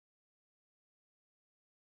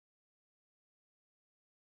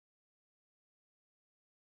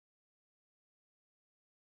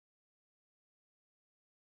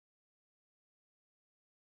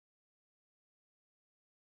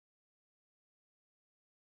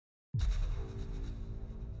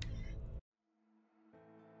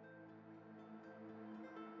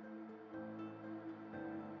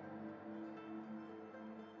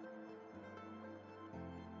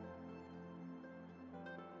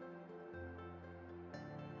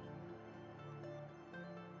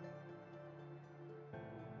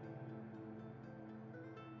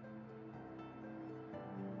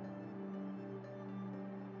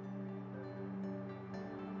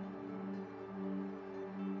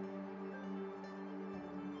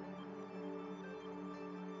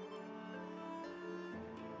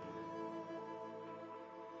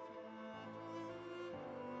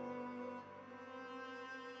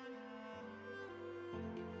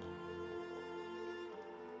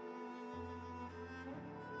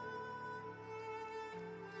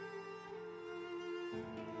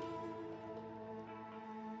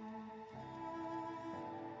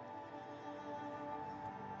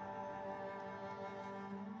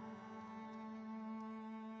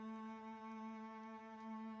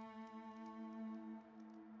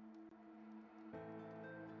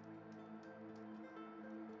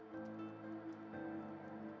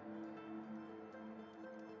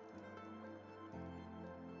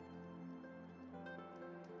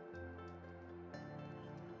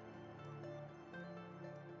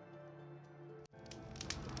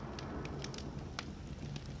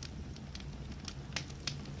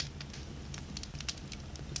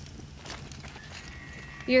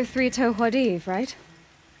You're Three-Toe Huadiv, right?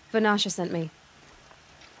 Vanasha sent me.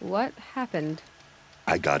 What happened?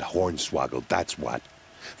 I got hornswoggled, that's what.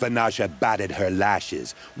 Vanasha batted her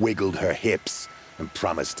lashes, wiggled her hips, and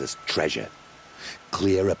promised us treasure.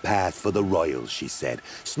 Clear a path for the royals, she said.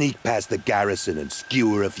 Sneak past the garrison and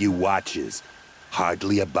skewer a few watches.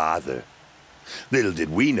 Hardly a bother. Little did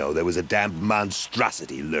we know there was a damned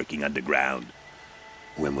monstrosity lurking underground.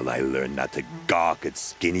 When will I learn not to gawk at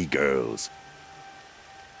skinny girls?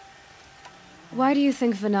 Why do you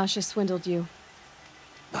think Vanasha swindled you?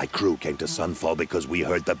 My crew came to Sunfall because we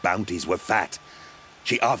heard the bounties were fat.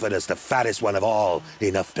 She offered us the fattest one of all,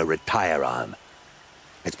 enough to retire on.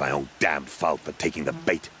 It's my own damned fault for taking the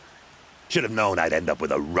bait. Should have known I'd end up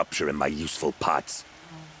with a rupture in my useful parts.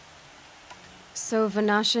 So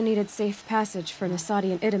Vanasha needed safe passage for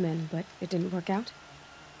Nasadi and Itamen, but it didn't work out?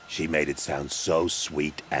 She made it sound so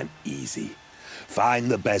sweet and easy. Find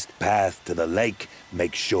the best path to the lake,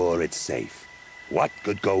 make sure it's safe. What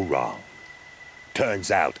could go wrong?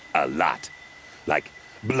 Turns out, a lot. Like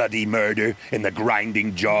bloody murder in the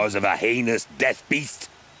grinding jaws of a heinous death beast.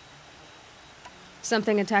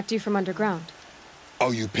 Something attacked you from underground.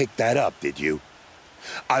 Oh, you picked that up, did you?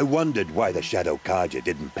 I wondered why the Shadow Carja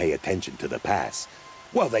didn't pay attention to the pass.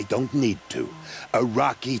 Well, they don't need to. A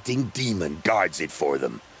rock-eating demon guards it for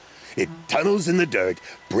them. It tunnels in the dirt,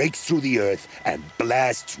 breaks through the earth, and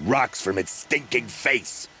blasts rocks from its stinking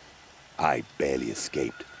face. I barely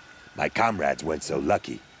escaped. My comrades weren't so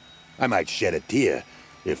lucky. I might shed a tear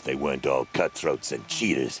if they weren't all cutthroats and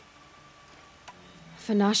cheaters.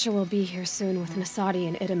 Vanasha will be here soon with Nasadi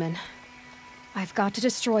and Itamen. I've got to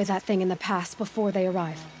destroy that thing in the pass before they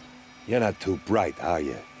arrive. You're not too bright, are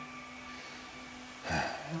you?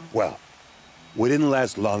 Well, we didn't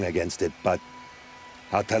last long against it, but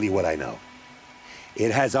I'll tell you what I know.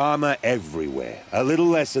 It has armor everywhere, a little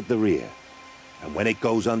less at the rear. And when it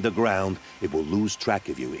goes underground, it will lose track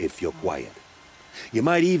of you if you're quiet. You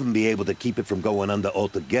might even be able to keep it from going under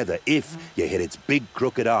altogether if you hit its big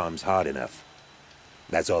crooked arms hard enough.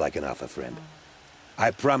 That's all I can offer, friend.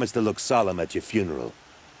 I promise to look solemn at your funeral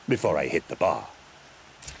before I hit the bar.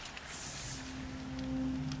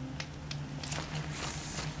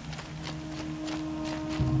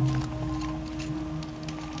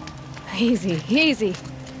 Easy, easy.